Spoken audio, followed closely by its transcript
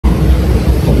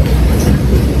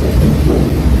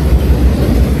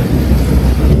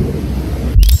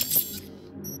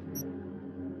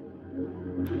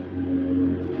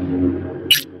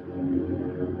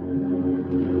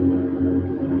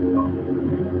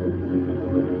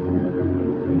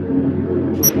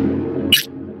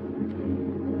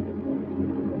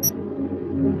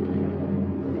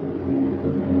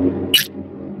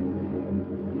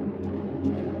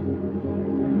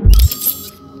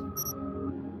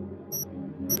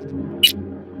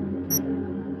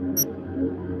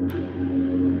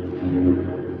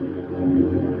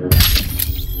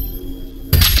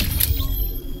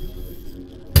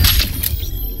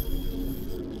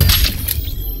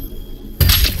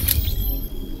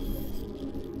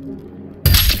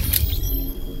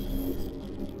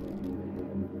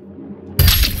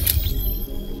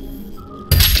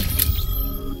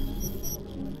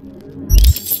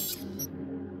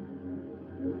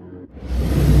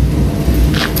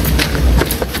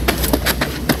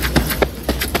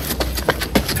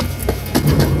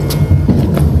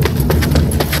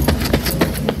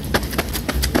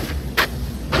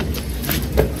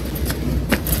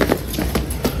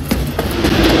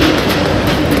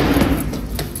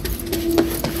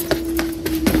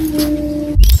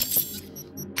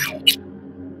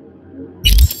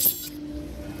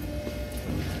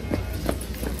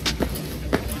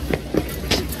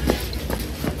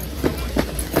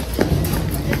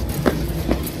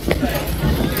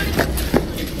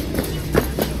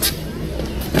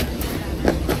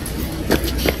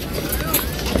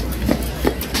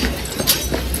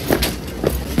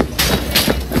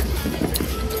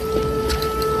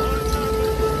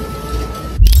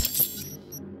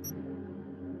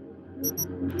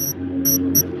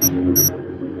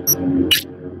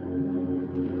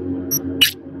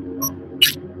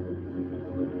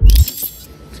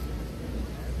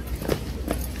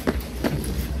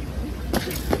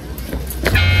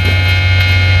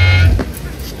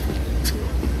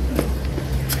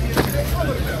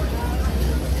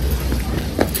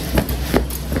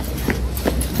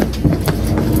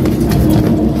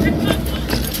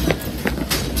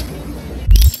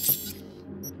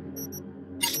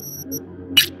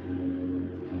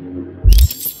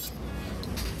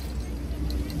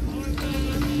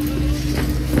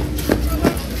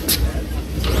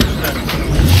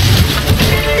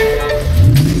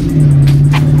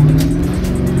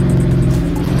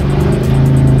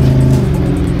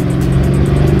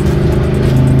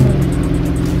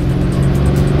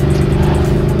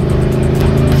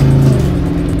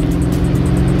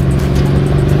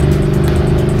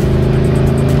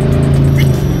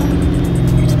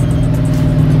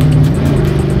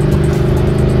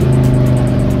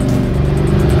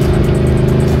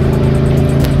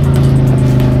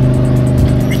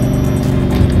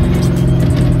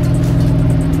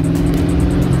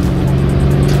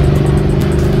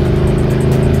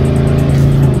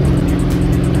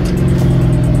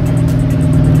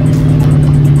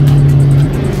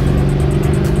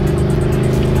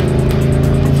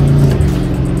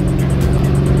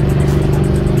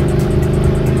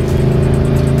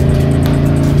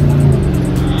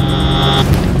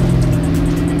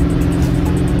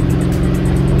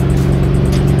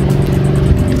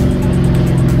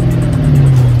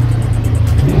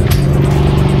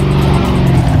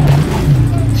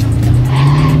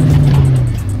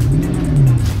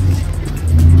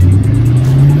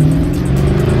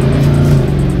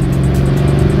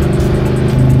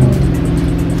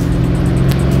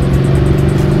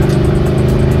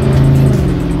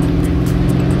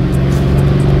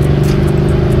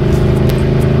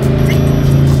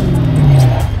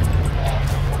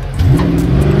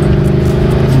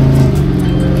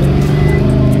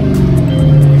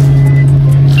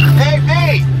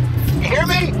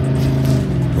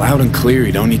Loud and clear,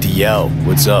 you don't need to yell.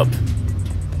 What's up?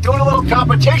 Doing a little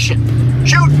competition.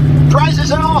 Shoot,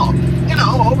 prizes and all. You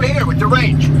know, over here with the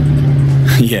range.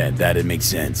 Yeah, that'd make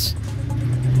sense.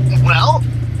 Well,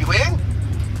 you in?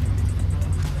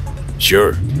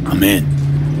 Sure, I'm in.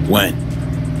 When?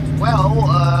 Well,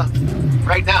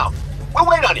 right now. We'll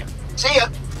wait on you. See ya.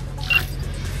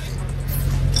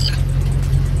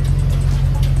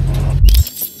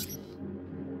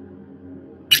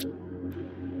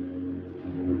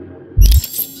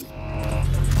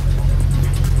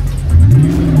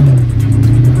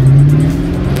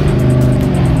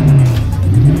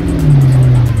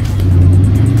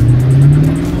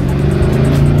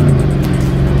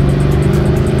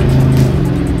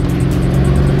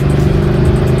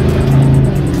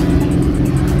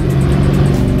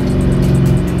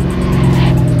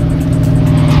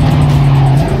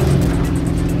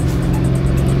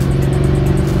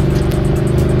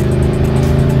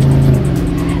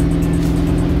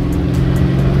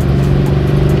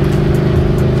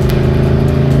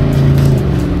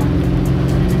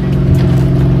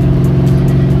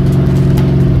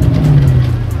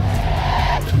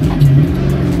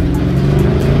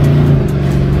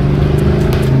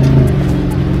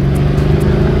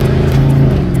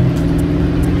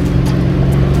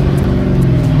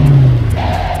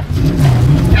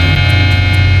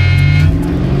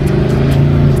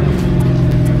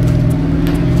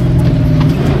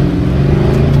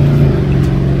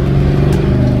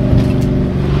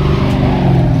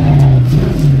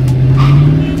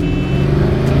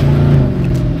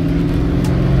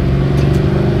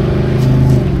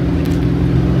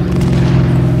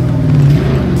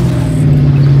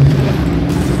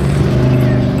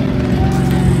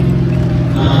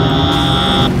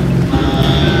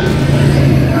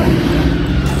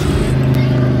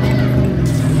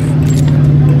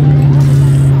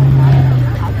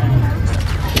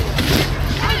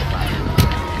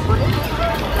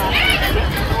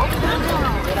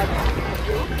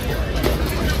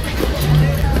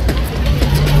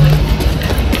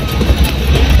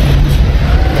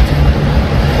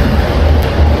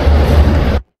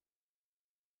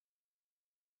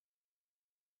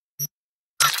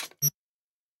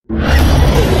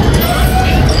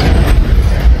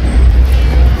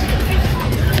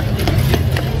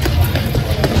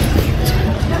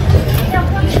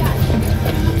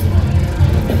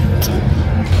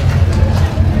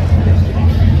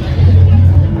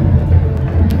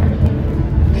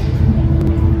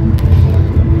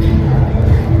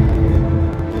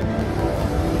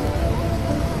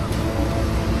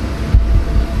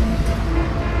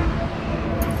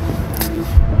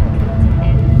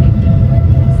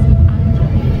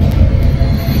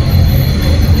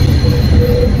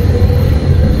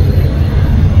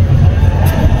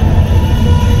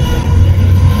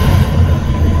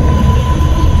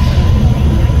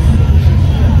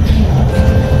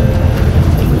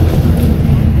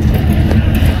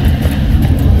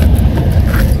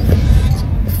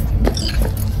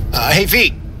 Hey,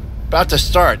 V, about to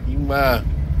start. You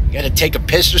gotta take a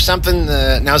piss or something?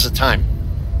 Now's the time.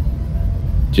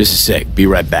 Just a sec, be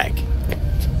right back.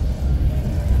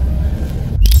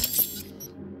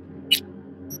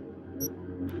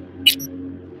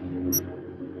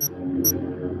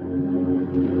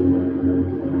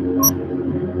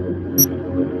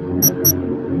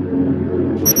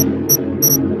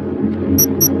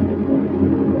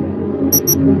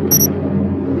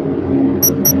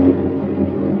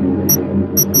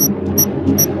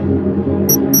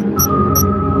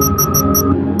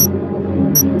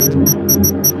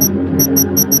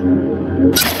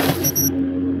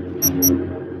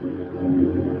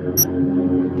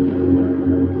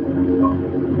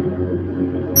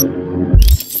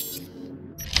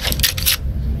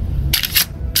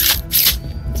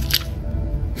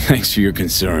 Thanks for your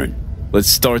concern. Let's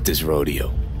start this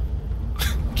rodeo.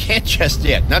 Can't just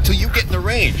yet. Not till you get in the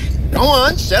range. Go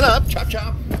on, set up. Chop,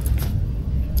 chop.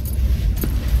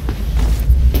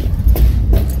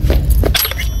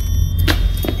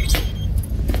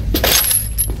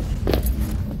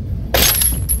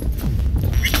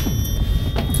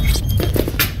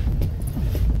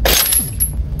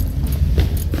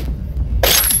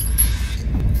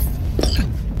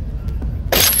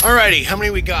 Alrighty, how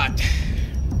many we got?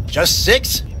 Just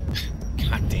 6?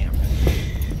 God damn.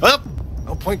 Well,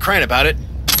 no point crying about it.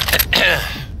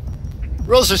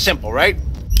 Rules are simple, right?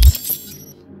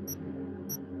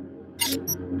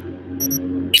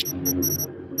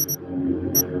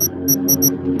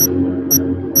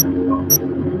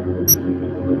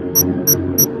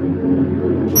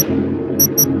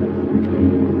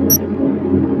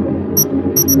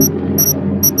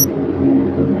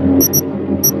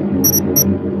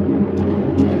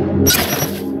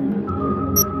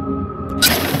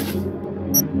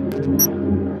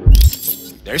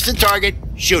 target,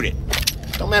 shoot it.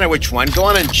 Don't matter which one, go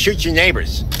on and shoot your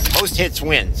neighbors. Most hits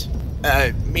wins.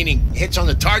 Meaning hits on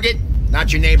the target,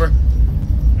 not your neighbor.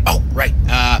 Oh, right.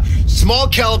 Small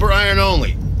caliber iron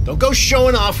only. Don't go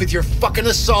showing off with your fucking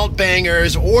assault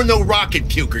bangers or no rocket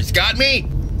pukers, got me?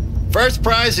 First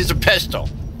prize is a pistol.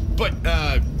 But,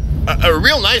 a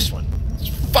real nice one. It's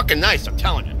fucking nice, I'm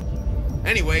telling you.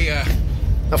 Anyway,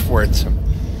 enough words. I'm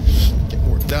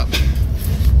getting worked up.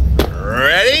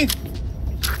 Ready?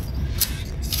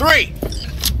 3,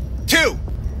 2.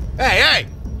 Hey,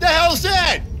 the hell's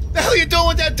that? The hell you doing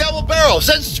with that double barrel? It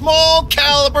says small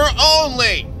caliber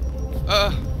only.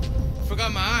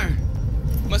 Forgot my iron.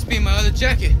 Must be in my other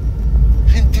jacket.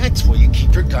 And that's where you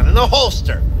keep your gun in a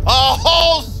holster. A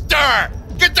holster!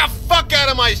 Get the fuck out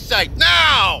of my sight,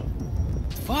 now!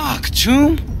 Fuck,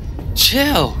 Choom.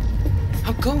 Chill.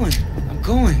 I'm going.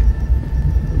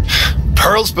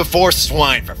 Pearls before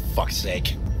swine, for fuck's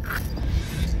sake.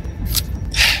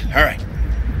 All right.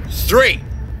 3,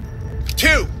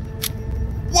 2,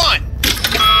 1.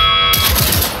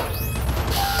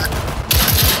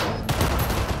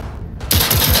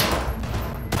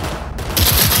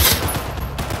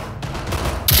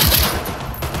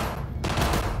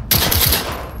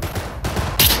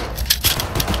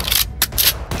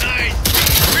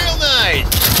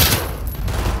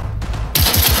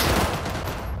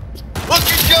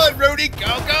 Rudy,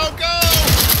 go, go, go!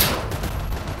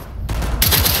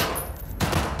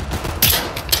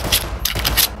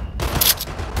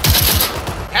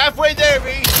 Halfway there,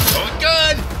 V. Going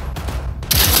good.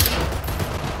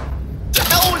 The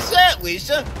hell was that,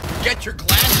 Lisa? Get your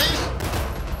glasses?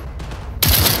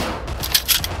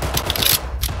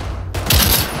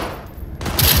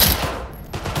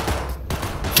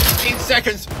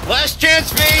 Seconds. Last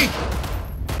chance, V.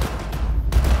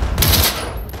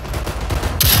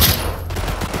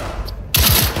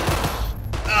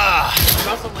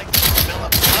 Nothing like the smell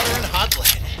of powder and hot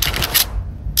lead.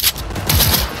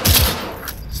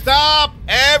 Stop!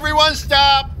 Everyone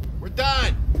stop! We're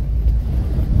done.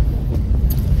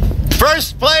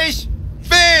 First place,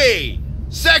 V.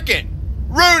 Second,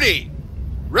 Rudy.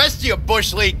 Rest of you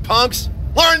Bush League punks,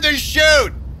 learn to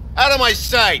shoot! Out of my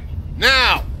sight,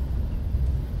 now!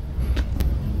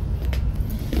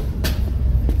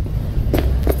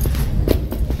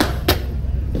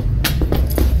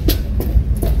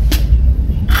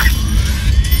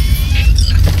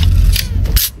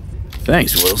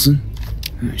 Thanks, Wilson.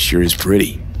 Sure is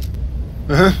pretty.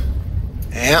 Uh-huh.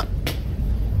 Yeah.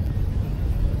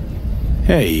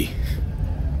 Hey,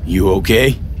 you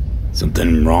okay?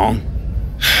 Something wrong?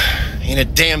 Ain't a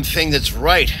damn thing that's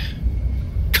right.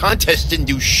 Contest didn't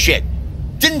do shit.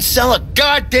 Didn't sell a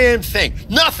goddamn thing.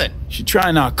 Nothing. Should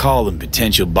try not calling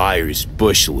potential buyers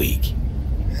Bush League.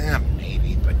 Yeah,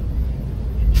 maybe, but...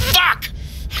 Fuck!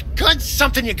 Gun's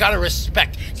something you gotta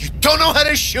respect. You don't know how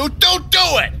to shoot, don't do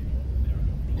it!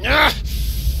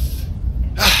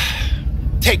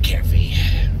 Take care, V.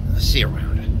 I'll see you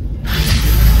around.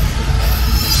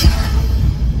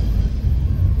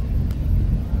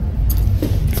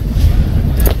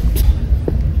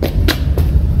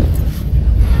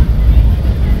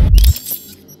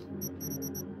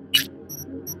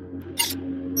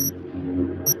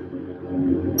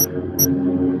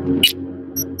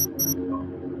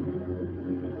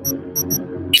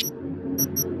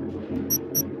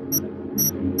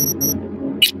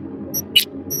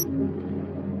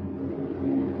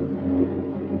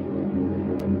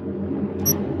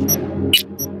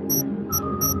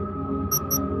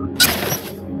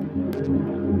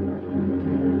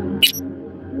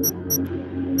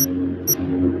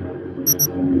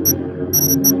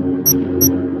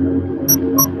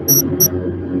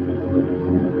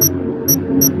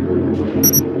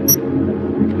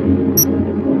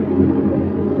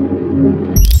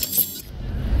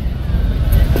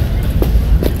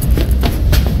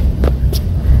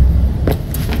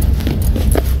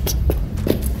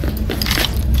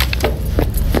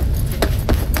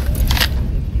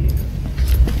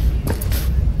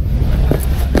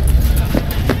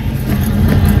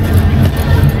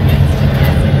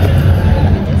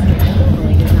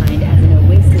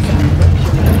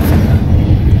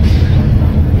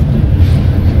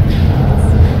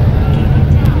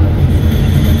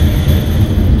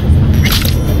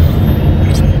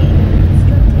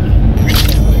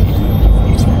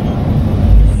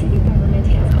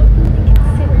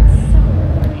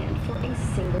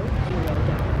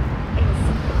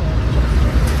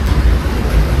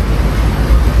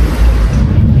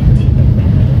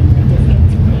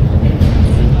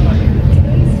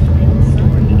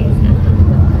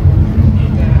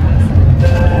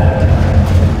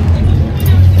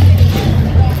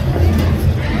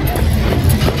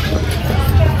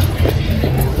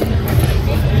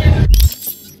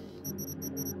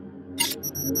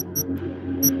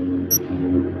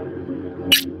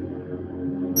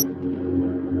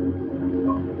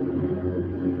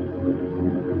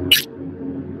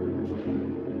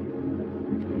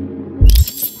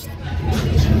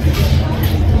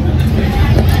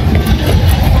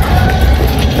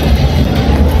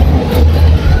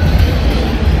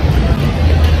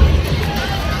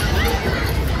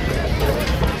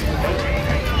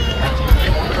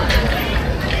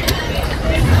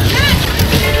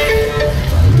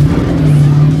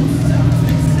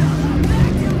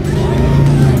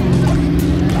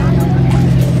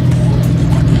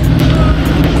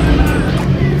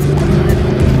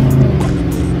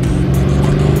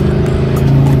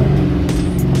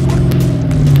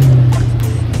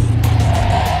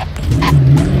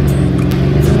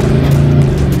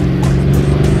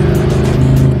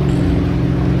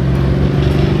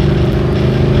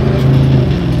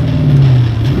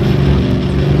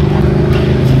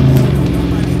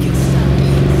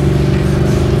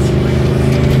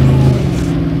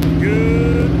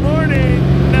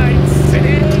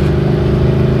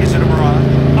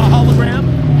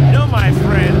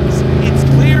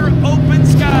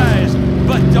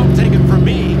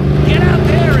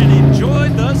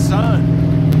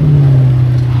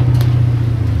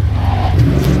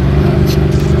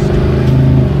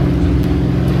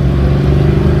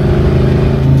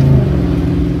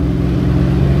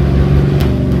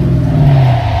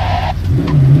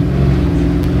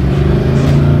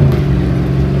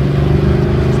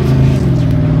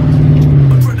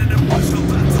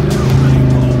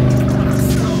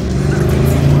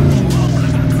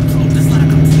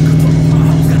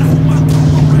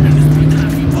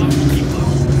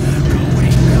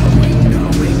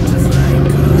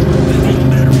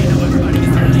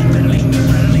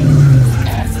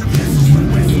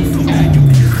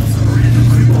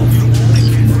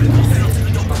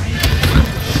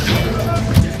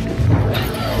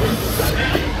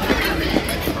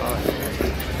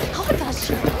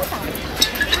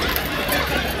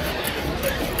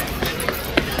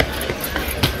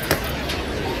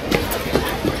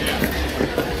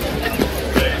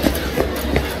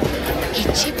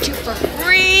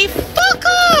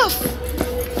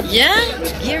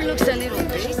 Yeah, gear looks a little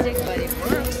basic, but it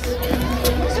works.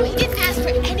 So he didn't ask for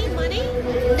any money?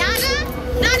 Nada?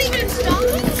 Not even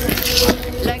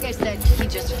installments? Like I said, he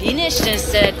just finished and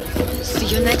said, see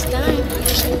you next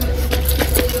time.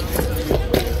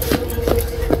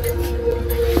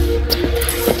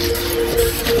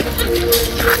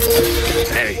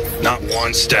 Hey, not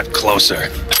one step closer.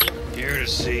 Here to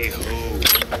see who.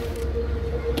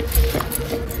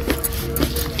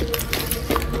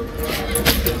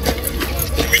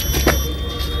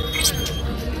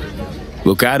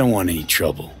 Look, I don't want any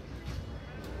trouble.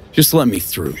 Just let me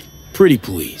through. Pretty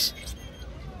please.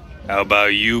 How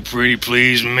about you pretty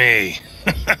please me?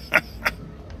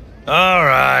 All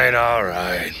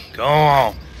right. Go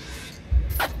on.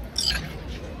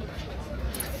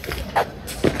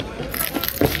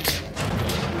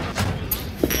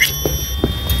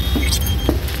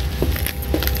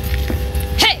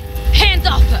 Hey, hands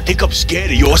off her! Think I'm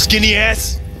scared of your skinny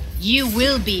ass? You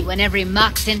will be when every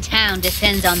mox in town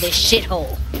descends on this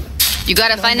shithole. You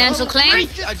got a financial claim?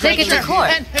 Take it to court.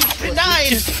 And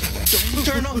denied.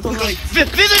 Turn off the light.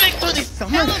 Visiting through these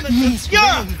elements. You're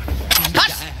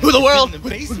hush who the world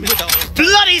with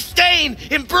bloody stain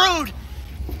imbrued.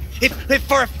 If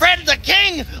for a friend the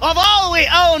king of all we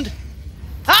owned,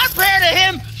 our prayer to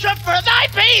him should for thy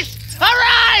peace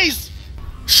arise.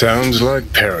 Sounds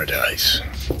like paradise.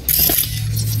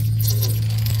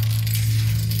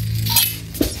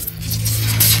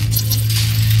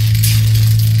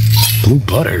 Blue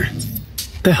butter?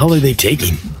 What the hell are they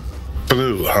taking?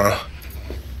 Blue, huh?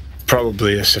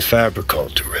 Probably a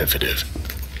Cyberpunk derivative.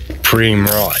 Preem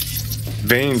rot.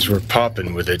 Veins were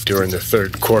popping with it during the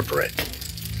third corporate.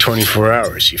 24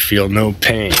 hours, you feel no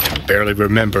pain and barely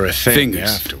remember a thing Fingers.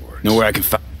 afterwards. Know where I can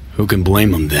find. Who can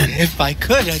blame them then? If I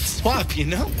could, I'd swap, you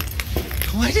know?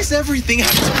 Why does everything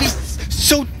have to be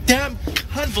so damn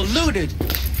convoluted?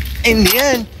 In the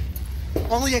end,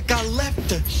 only I got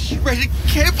left are shredded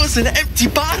cables and empty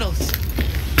bottles.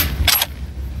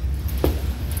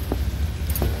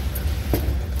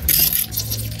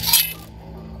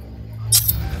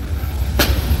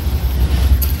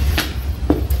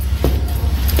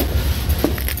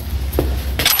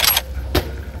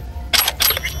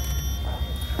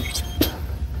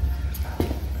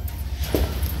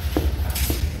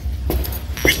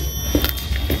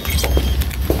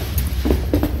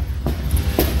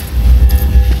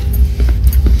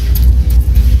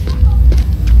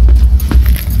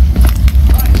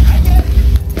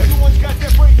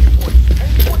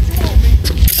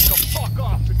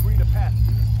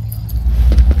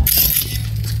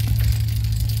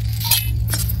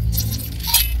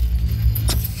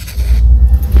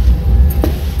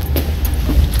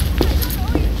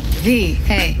 V,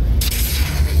 hey.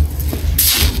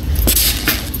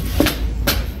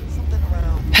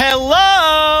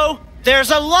 Hello?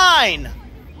 There's a line.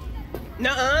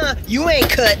 Nuh-uh, you ain't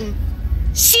cutting.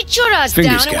 Sit your ass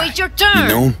Fingers down and guy. wait your turn. You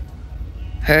know him?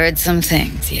 Heard some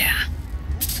things, yeah.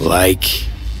 Like,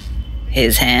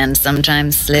 His hand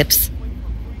sometimes slips.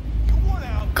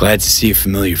 glad to see a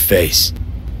familiar face.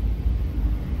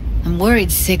 I'm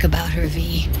worried sick about her,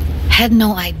 V. Had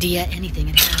no idea anything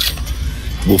had happened.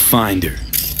 We'll find her.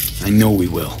 I know we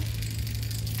will.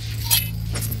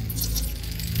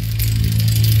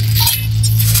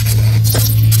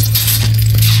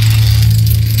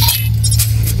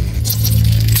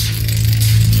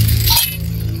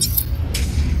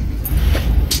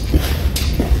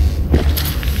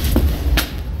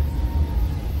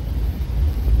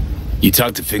 You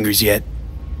talked to Fingers yet?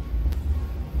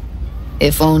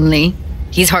 If only.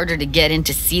 He's harder to get in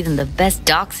to see than the best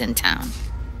docs in town.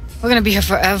 We're gonna be here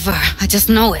forever. I just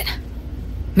know it.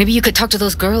 Maybe you could talk to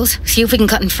those girls, see if we can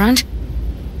cut in front?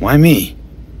 Why me?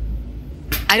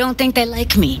 I don't think they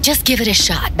like me. Just give it a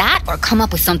shot. That or come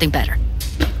up with something better.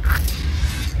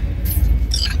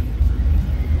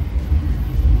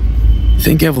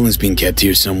 Think Evelyn's being kept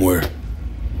here somewhere.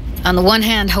 On the one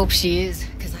hand, hope she is,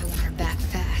 because I want her back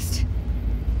fast.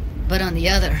 But on the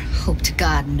other, hope to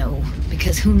God no,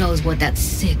 because who knows what that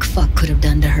sick fuck could have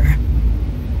done to her.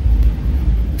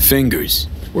 Fingers.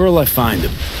 Where'll I find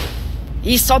him?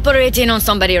 He's operating on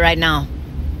somebody right now.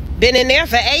 Been in there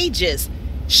for ages.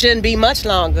 Shouldn't be much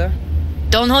longer.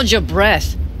 Don't hold your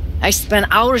breath. I spent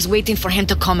hours waiting for him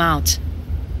to come out.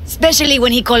 Especially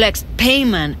when he collects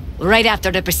payment right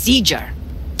after the procedure.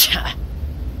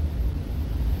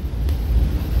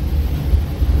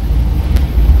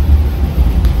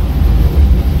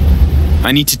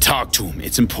 I need to talk to him.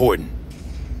 It's important.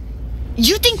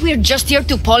 You think we're just here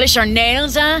to polish our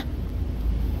nails, huh?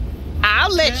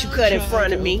 I'll let you cut in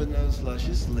front of me.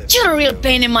 You're a real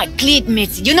pain in my cleat,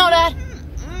 Mitzi. You know that?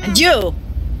 And you?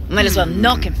 Might as well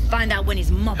knock and find out when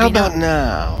he's mopping How about up.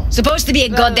 now? Supposed to be a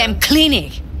goddamn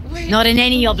clinic. Not in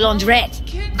any of blonde red.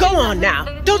 Go on now.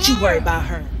 Don't you worry about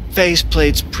her.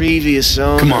 Faceplate's previous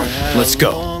owner Come on, had let's a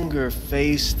go. longer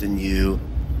face than you.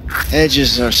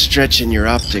 Edges are stretching your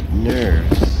optic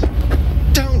nerves.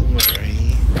 Don't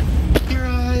worry. Your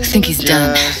eyes I think he's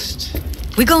done. adjust.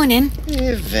 We going in?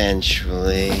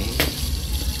 Eventually.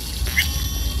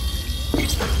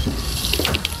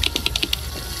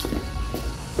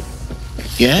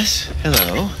 Yes?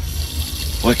 Hello?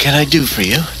 What can I do for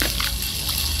you?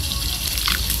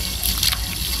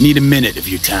 Need a minute of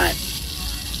your time.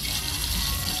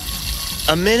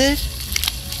 A minute?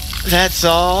 That's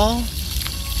all?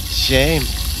 Shame.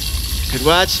 Could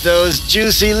watch those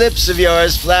juicy lips of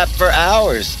yours flap for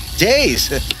hours, days.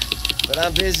 But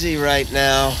I'm busy right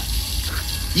now.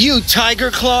 You tiger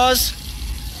claws?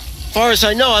 Far as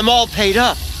I know, I'm all paid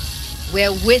up.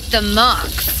 We're with the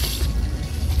marks.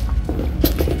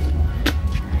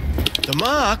 The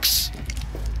Mox?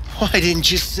 Why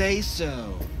didn't you say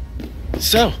so?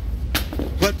 So,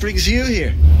 what brings you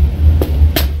here?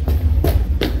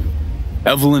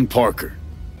 Evelyn Parker.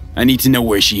 I need to know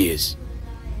where she is.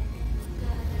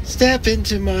 Step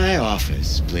into my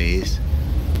office, please.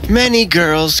 Many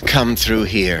girls come through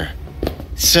here.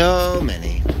 So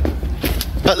many.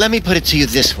 But let me put it to you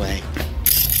this way.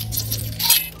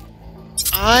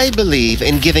 I believe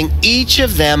in giving each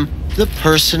of them the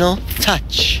personal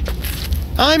touch.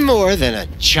 I'm more than a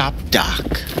chop doc.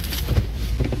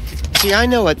 See, I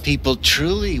know what people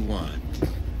truly want.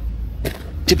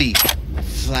 To be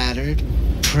flattered,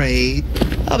 prayed.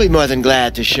 I'll be more than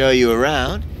glad to show you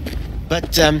around.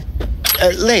 But,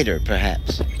 later,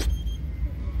 perhaps.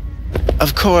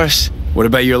 Of course. What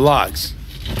about your logs?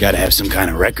 Gotta have some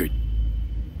kind of record.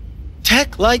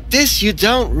 Tech like this, you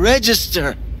don't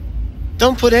register.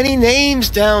 Don't put any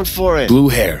names down for it. Blue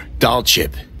hair, doll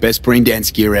chip. Best brain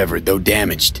dance gear ever, though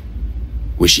damaged.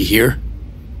 Was she here?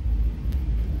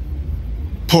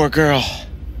 Poor girl.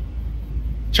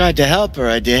 Tried to help her,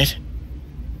 I did.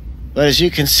 But as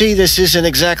you can see, this isn't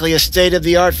exactly a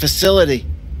state-of-the-art facility.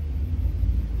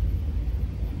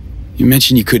 You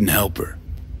mentioned you couldn't help her.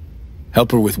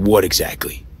 Help her with what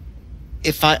exactly?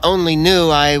 If I only knew,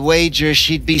 I wager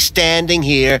she'd be standing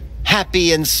here,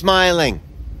 happy and smiling.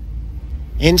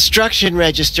 Instruction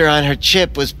register on her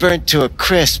chip was burnt to a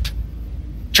crisp.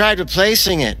 Tried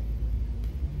replacing it.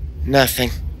 Nothing.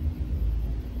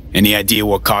 Any idea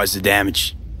what caused the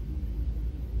damage?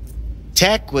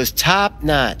 Tech was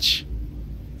top-notch.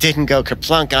 Didn't go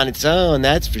kerplunk on its own,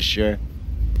 that's for sure.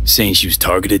 Saying she was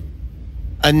targeted?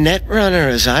 A netrunner,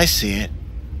 as I see it.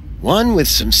 One with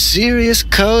some serious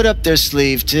code up their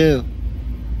sleeve, too.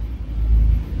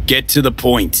 Get to the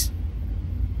point.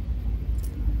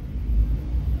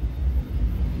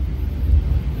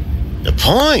 The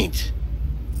point?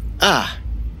 Ah,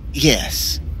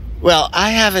 yes. Well,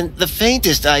 I haven't the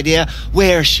faintest idea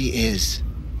where she is.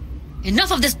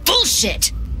 Enough of this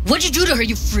bullshit! What'd you do to her,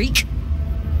 you freak?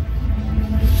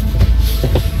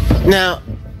 Now,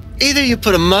 either you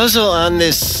put a muzzle on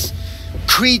this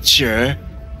creature,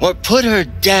 or put her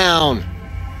down.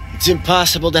 It's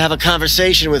impossible to have a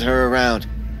conversation with her around.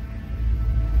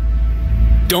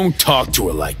 Don't talk to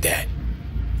her like that.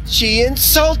 She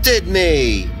insulted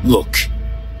me! Look,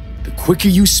 the quicker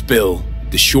you spill,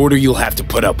 the shorter you'll have to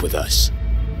put up with us.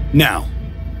 Now,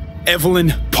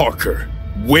 Evelyn Parker,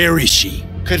 where is she?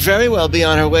 Could very well be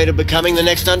on her way to becoming the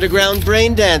next underground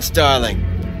brain dance darling.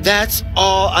 That's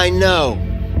all I know.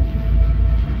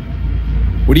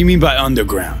 What do you mean by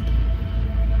underground?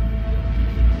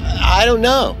 I don't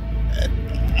know.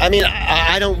 I mean,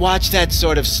 I don't watch that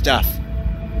sort of stuff.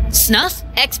 Snuff?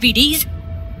 XBDs?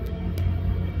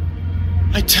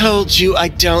 I told you I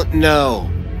don't know.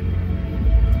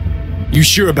 You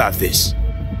sure about this?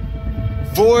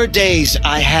 4 days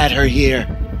I had her here.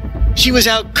 She was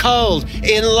out cold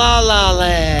in La La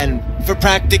Land for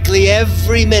practically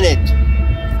every minute.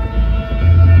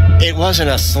 It wasn't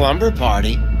a slumber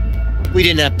party. We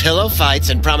didn't have pillow fights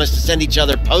and promised to send each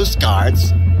other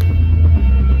postcards.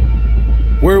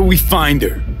 Where will we find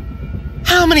her?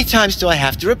 How many times do I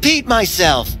have to repeat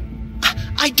myself?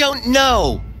 I don't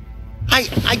know.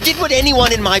 I did what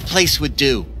anyone in my place would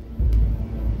do.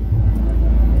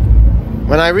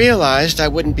 When I realized I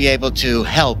wouldn't be able to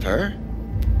help her,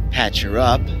 patch her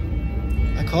up,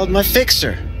 I called my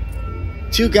fixer.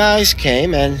 2 guys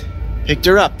came and picked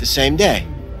her up the same day.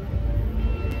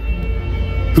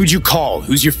 Who'd you call?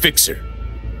 Who's your fixer?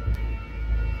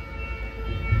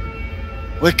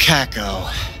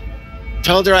 Wakako.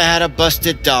 Told her I had a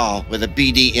busted doll with a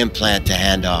BD implant to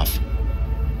hand off.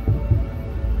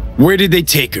 Where did they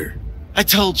take her? I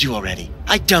told you already.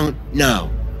 I don't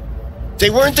know. They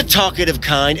weren't the talkative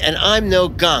kind, and I'm no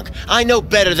gonk. I know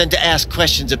better than to ask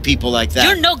questions of people like that.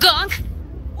 You're no gonk?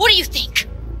 What do you think?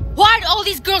 Why'd all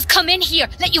these girls come in here,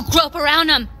 let you grope around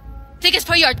them? Think it's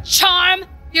for your charm?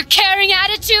 Your caring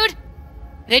attitude?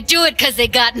 They do it because they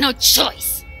got no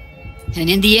choice. And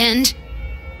in the end,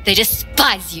 they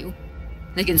despise you.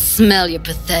 They can smell you're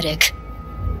pathetic.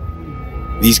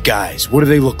 These guys, what do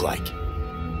they look like?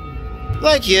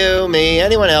 Like you, me,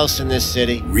 anyone else in this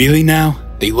city. Really now?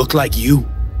 They look like you?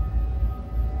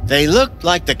 They look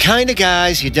like the kind of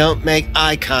guys you don't make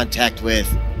eye contact with.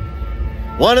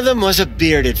 One of them was a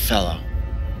bearded fellow.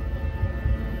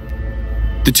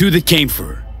 The two that came for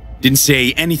her didn't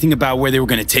say anything about where they were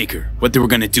going to take her, what they were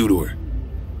going to do to her.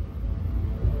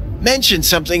 Mentioned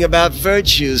something about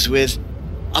virtues with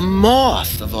a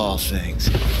moth, of all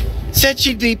things. Said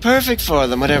she'd be perfect for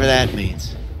them, whatever that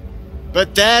means.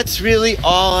 But that's really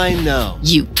all I know.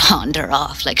 You pawned her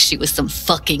off like she was some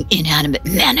fucking inanimate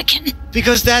mannequin.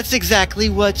 Because that's exactly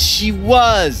what she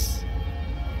was.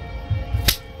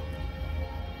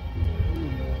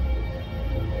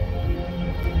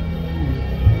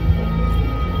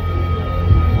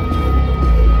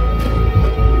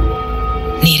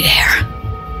 Need air.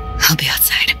 I'll be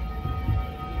outside.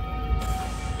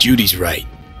 Judy's right.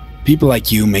 People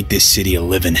like you make this city a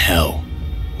living hell.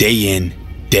 Day in,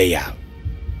 day out.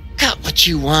 Got what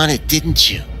you wanted, didn't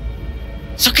you?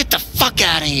 So get the fuck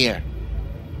out of here.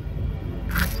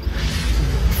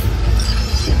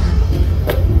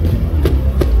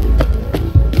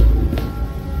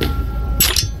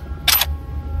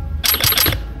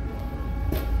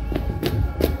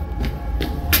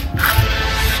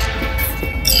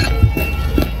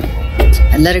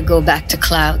 I let her go back to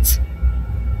Clouds.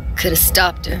 Could have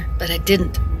stopped her, but I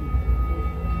didn't.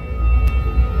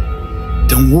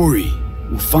 Don't worry.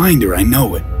 We'll find her, I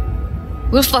know it.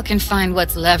 We'll fucking find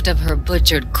what's left of her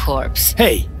butchered corpse.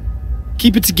 Hey,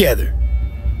 keep it together.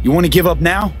 You want to give up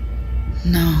now?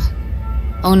 No.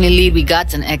 Only lead we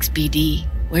got's an XBD.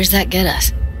 Where's that get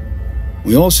us?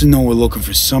 We also know we're looking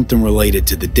for something related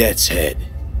to the Death's Head.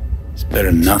 It's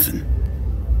better than nothing.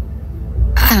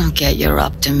 I don't get your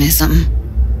optimism.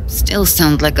 Still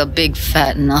sounds like a big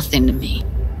fat nothing to me.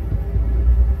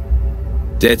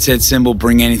 Death's Head symbol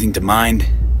bring anything to mind?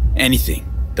 Anything.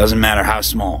 Doesn't matter how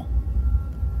small.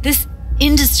 This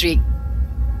industry...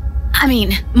 I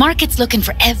mean, market's looking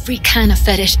for every kind of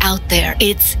fetish out there.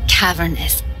 It's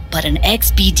cavernous. But an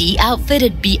XBD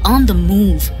outfit'd be on the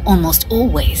move, almost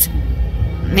always.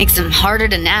 Makes them harder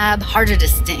to nab, harder to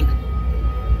sting.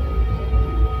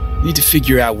 Need to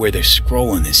figure out where they're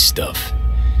scrolling this stuff.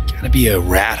 Gotta be a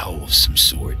rat hole of some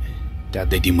sort. Doubt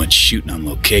they do much shooting on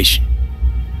location.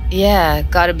 Yeah,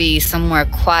 gotta be somewhere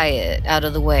quiet, out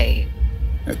of the way.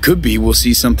 It could be we'll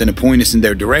see something to point us in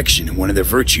their direction and one of their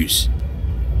virtues.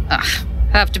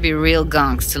 Have to be real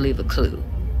gonks to leave a clue.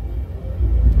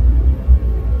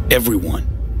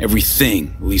 Everyone,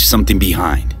 everything leaves something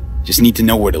behind. Just need to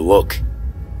know where to look.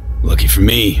 Lucky for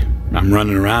me, I'm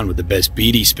running around with the best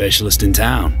BD specialist in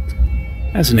town.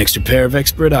 That's an extra pair of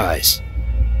expert eyes.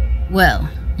 Well,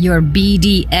 your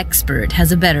BD expert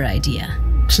has a better idea.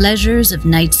 Pleasures of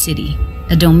Night City,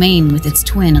 a domain with its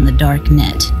twin on the dark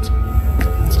net.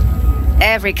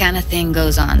 Every kind of thing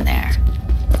goes on there.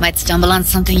 Might stumble on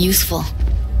something useful.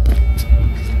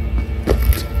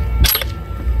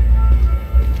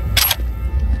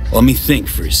 Let me think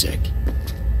for a sec.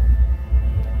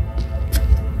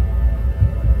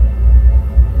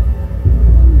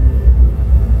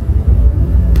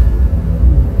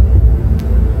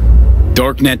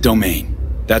 Darknet domain.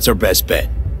 That's our best bet.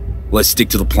 Let's stick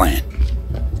to the plan.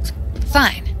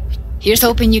 Fine. Here's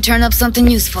hoping you turn up something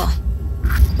useful.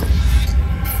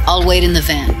 I'll wait in the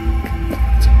van.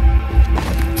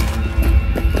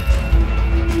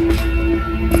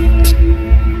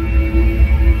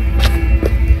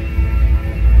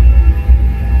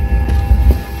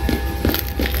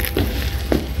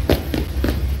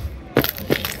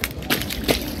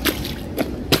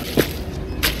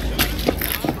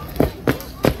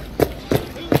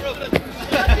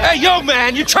 Hey, yo,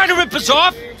 man, you trying to rip us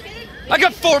off? I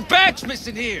got 4 bags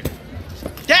missing here.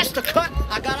 That's the cut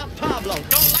I got off Pablo.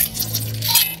 Don't like...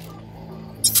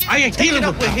 I ain't dealing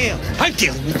with him. I'm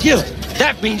dealing with you.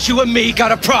 That means you and me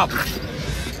got a problem.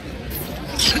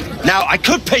 Now, I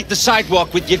could paint the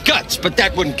sidewalk with your guts, but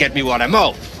that wouldn't get me what I'm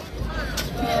owed.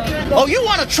 Oh, you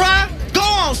want to try? Go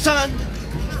on, son.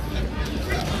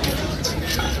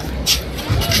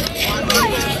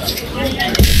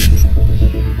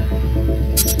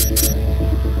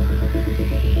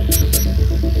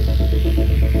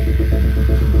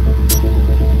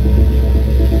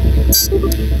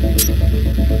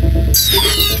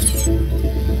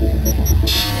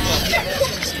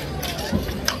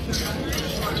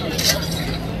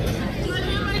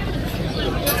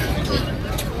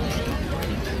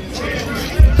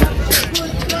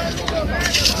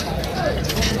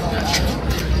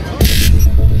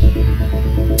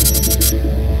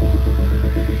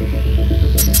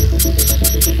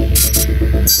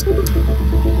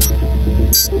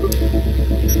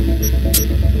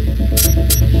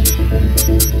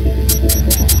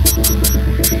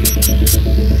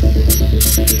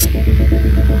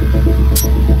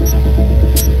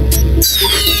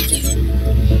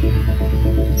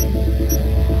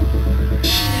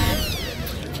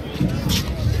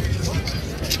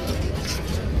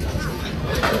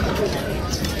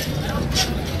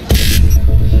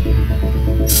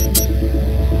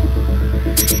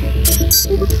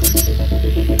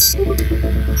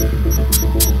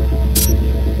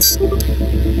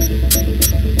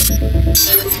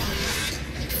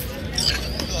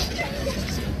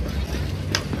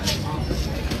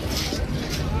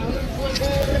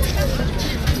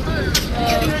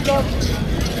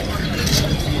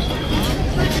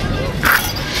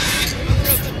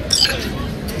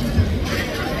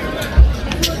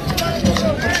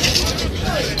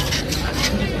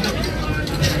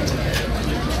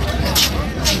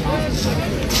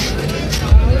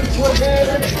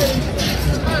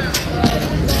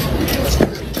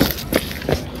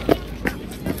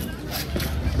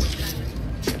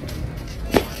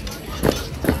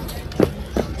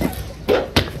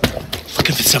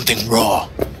 something raw,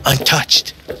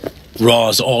 untouched.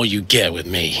 Raw's all you get with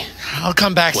me. I'll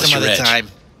come back What's some your other edge? time.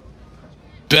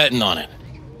 Betting on it.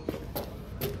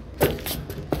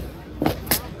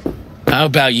 How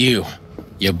about you?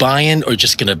 You buying or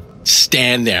just gonna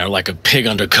stand there like a pig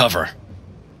under cover?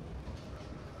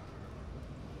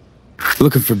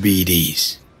 Looking for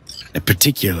BDs. A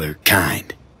particular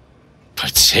kind.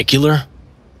 Particular?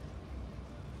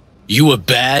 You a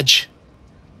badge?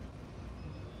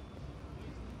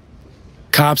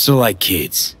 Cops are like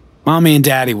kids. Mommy and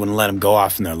Daddy wouldn't let them go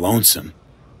off in their lonesome.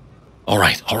 All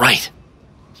right.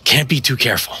 Can't be too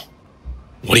careful.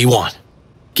 What do you want?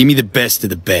 Give me the best of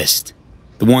the best.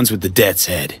 The ones with the death's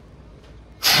head.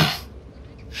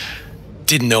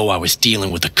 Didn't know I was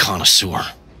dealing with a connoisseur.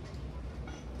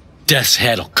 Death's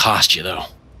head'll cost you, though.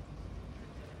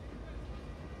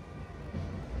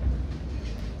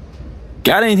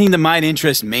 Got anything that might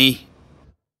interest me?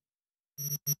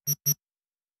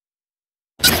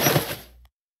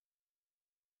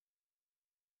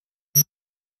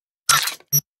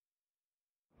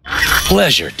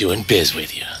 Pleasure doing biz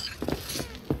with you.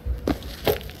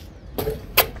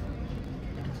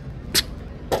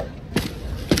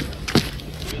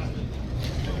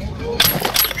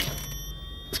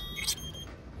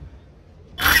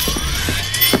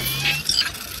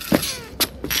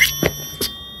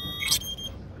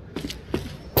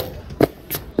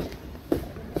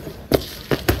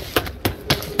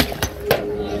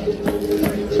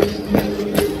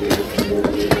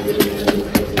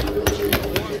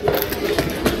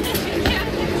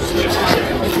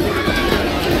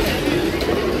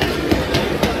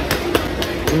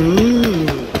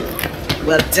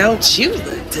 Well, don't you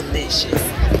look delicious?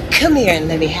 Come here and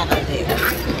let me have a bit.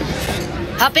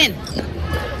 Hop in.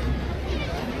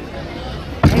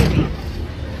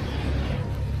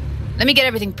 Let me get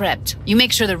everything prepped. You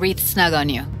make sure the wreath's snug on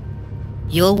you.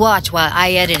 You'll watch while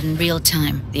I edit in real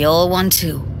time. The old one,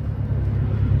 too.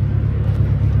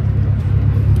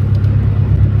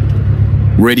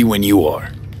 Ready when you are.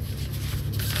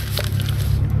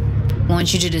 I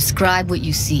want you to describe what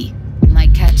you see. You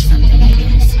might catch something, I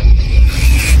guess.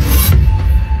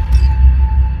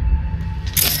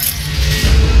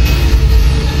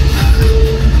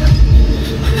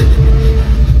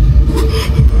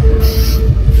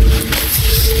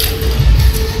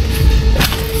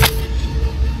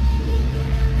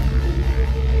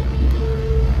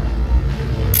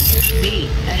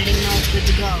 Editing note's good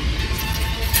to go.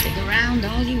 Stick around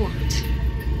all you want.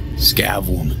 Scav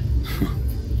woman.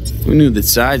 Who knew that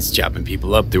sides chopping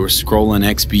people up, they were scrolling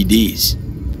XBDs?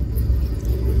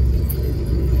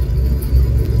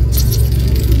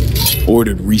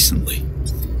 Ordered recently.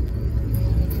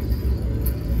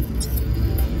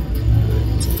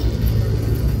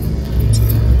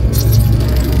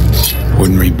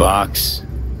 Ordinary box.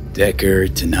 Decker,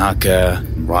 Tanaka,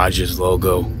 Rogers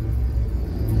logo.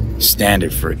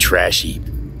 Standard for a trash heap.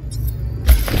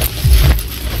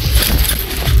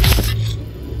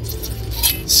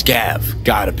 Scav,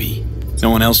 gotta be. No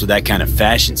one else with that kind of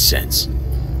fashion sense.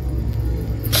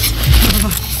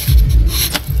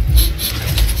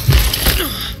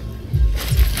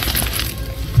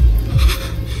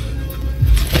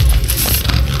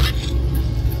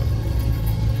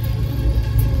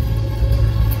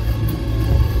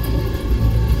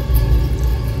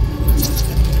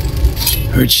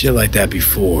 Heard shit like that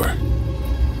before.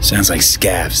 Sounds like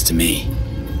scavs to me.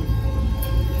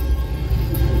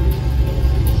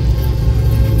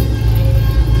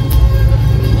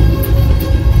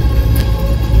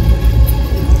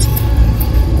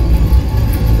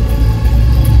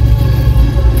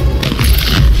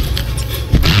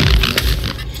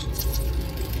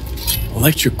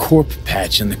 Electric corp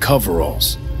patch in the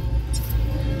coveralls.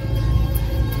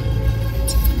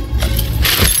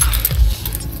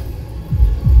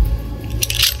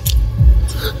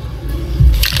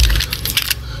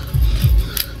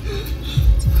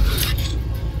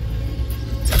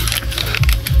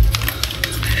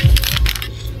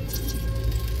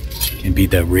 Can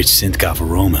beat that rich synth-goth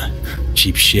aroma.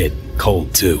 Cheap shit.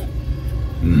 Cold, too.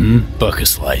 Bucket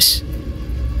slice.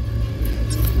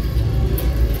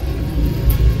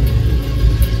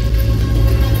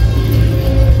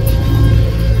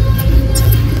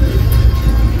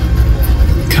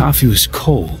 Coffee was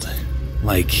cold,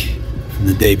 like from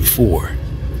the day before.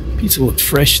 Pizza looked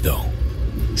fresh, though.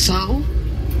 So?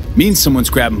 Means someone's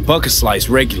grabbing bucket slice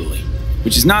regularly,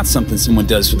 which is not something someone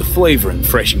does for the flavor and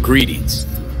fresh ingredients.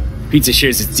 Pizza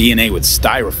shares its DNA with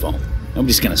styrofoam.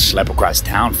 Nobody's gonna schlep across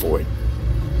town for it.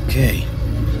 Okay,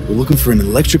 we're looking for an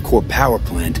electric core power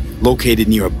plant located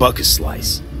near a bucket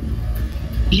slice.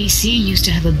 EC used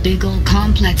to have a big old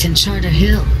complex in Charter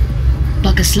Hill.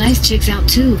 Buck a Slice checks out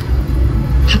too.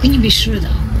 How can you be sure though?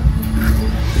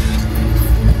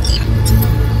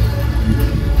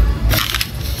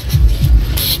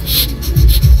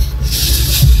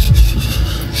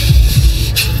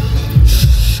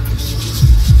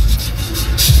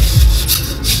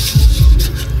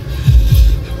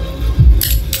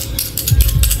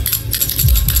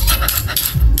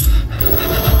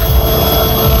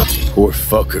 Poor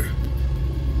fucker.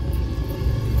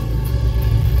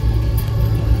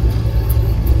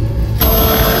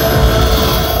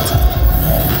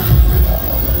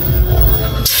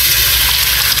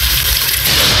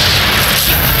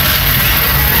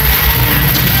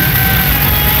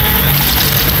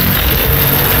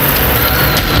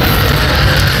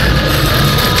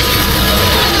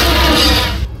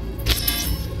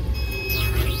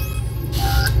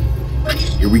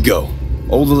 Here we go.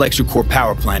 Old electric-core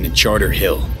power plant in Charter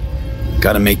Hill.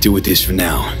 Gotta make do with this for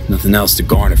now. Nothing else to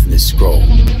garner from this scroll.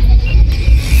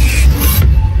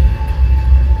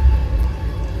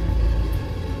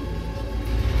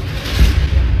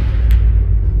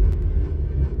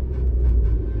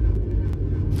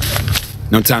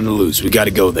 No time to lose. We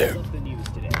gotta go there.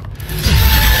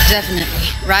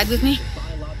 Definitely. Ride with me?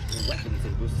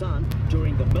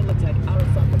 During the Militech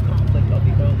Arasaka conflict of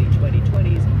the early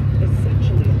 2020s,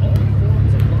 essentially all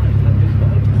forms of life have been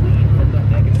wiped clean from the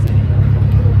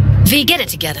megacity. V, get it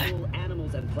together.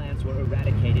 Animals and plants were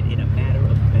eradicated in a matter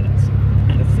of minutes,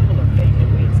 and a similar fate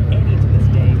awaits any to this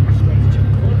day who strays too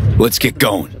close. Let's get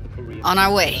going. On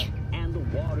our way. And the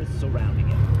waters surrounding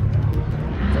it.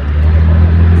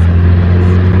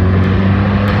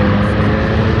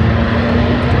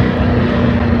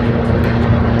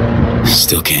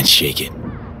 Still can't shake it.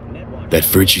 That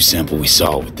virtue sample we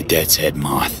saw with the Death's Head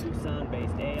moth.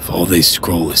 If all they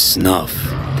scroll is snuff,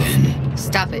 then...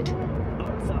 Stop it.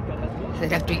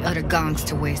 They'd have to be utter gonks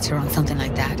to waste her on something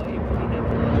like that.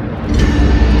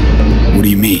 What do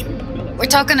you mean? We're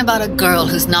talking about a girl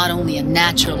who's not only a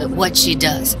natural at what she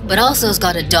does, but also has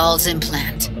got a doll's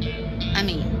implant. I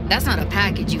mean, that's not a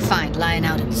package you find lying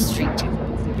out in the street.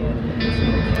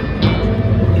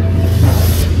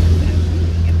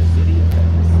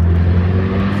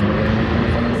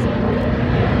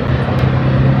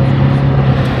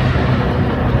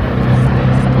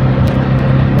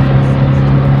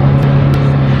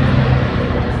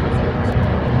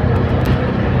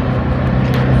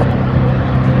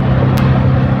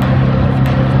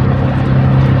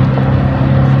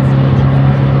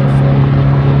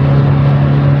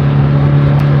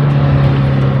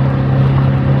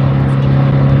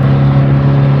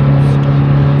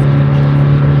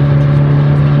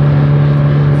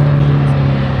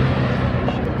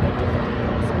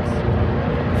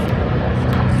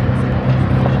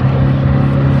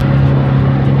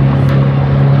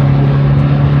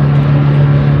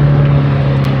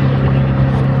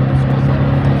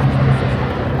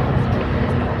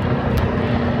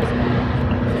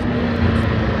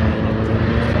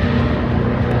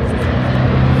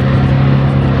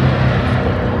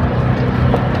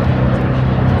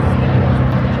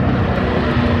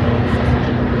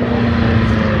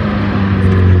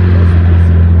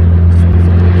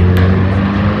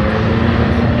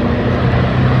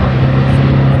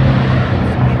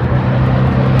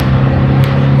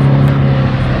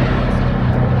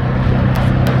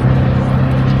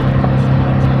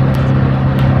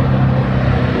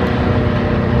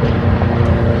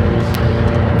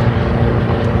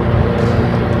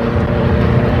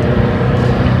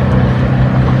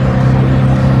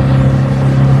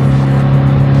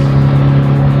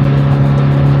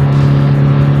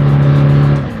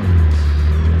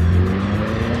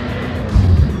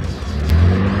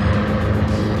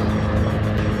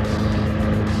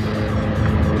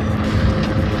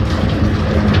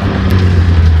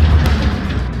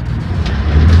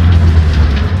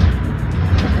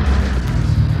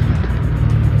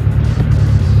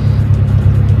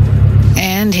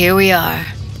 Here we are.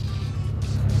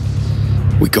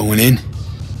 We going in?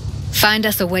 Find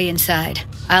us a way inside.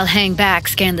 I'll hang back,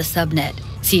 scan the subnet,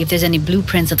 see if there's any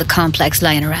blueprints of the complex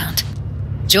lying around.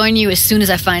 Join you as soon as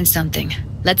I find something.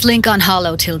 Let's link on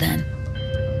Hollow till then.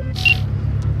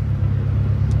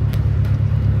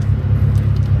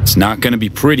 It's not gonna be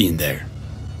pretty in there.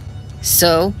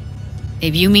 So?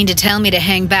 If you mean to tell me to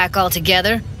hang back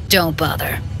altogether, don't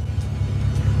bother.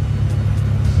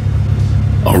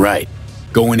 All right,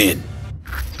 going in.